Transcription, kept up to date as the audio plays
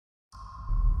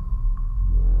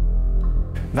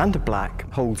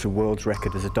Vantablack holds the world's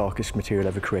record as the darkest material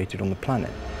ever created on the planet.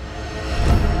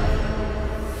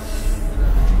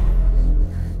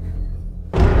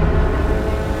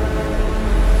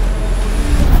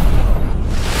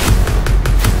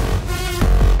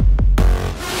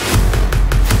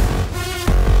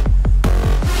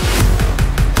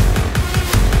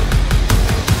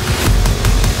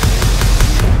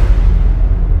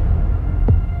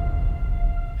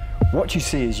 What you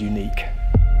see is unique.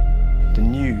 The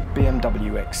new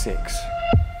BMW X6.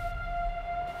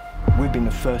 We've been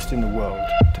the first in the world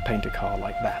to paint a car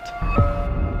like that.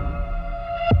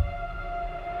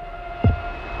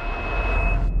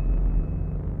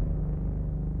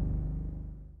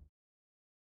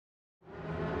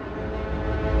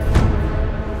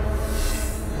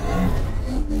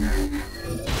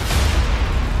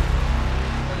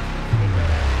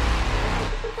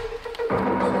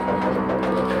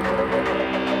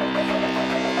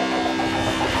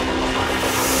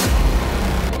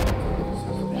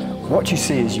 What you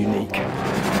see is unique.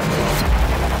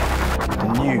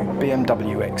 The new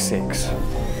BMW X6.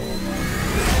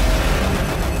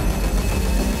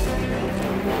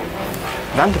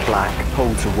 Vantablack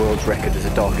holds the world's record as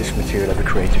the darkest material ever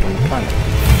created on the planet.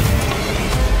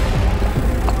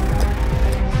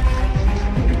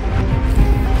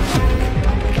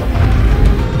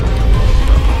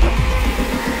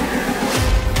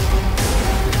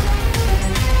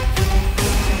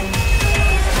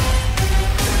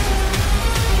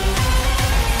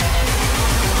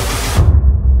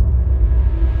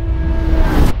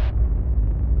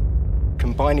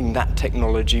 Combining that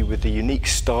technology with the unique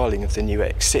styling of the new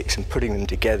X6 and putting them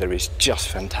together is just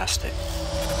fantastic.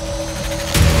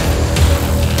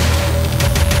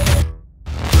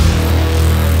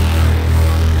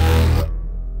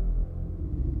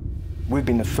 We've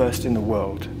been the first in the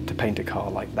world to paint a car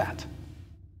like that.